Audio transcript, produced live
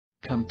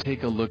Come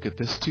take a look at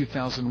this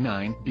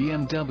 2009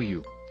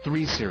 BMW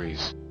 3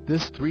 Series.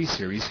 This 3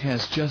 Series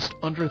has just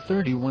under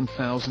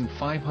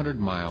 31,500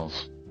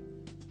 miles.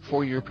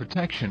 For your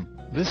protection,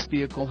 this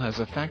vehicle has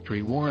a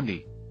factory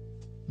warranty.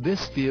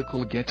 This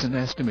vehicle gets an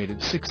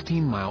estimated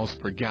 16 miles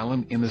per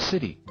gallon in the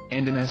city,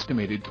 and an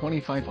estimated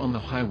 25 on the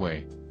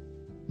highway.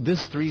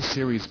 This 3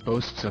 Series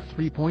boasts a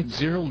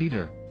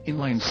 3.0-liter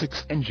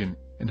inline-six engine,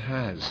 and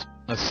has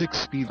a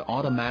 6-speed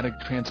automatic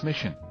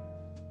transmission.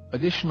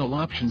 Additional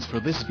options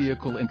for this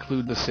vehicle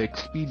include the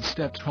 6-speed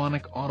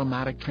Steptronic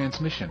automatic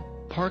transmission,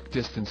 park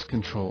distance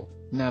control,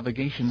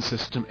 navigation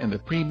system and the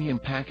premium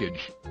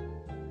package.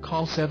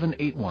 Call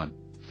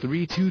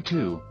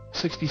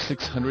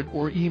 781-322-6600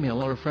 or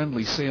email our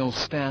friendly sales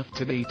staff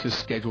today to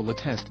schedule a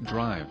test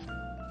drive.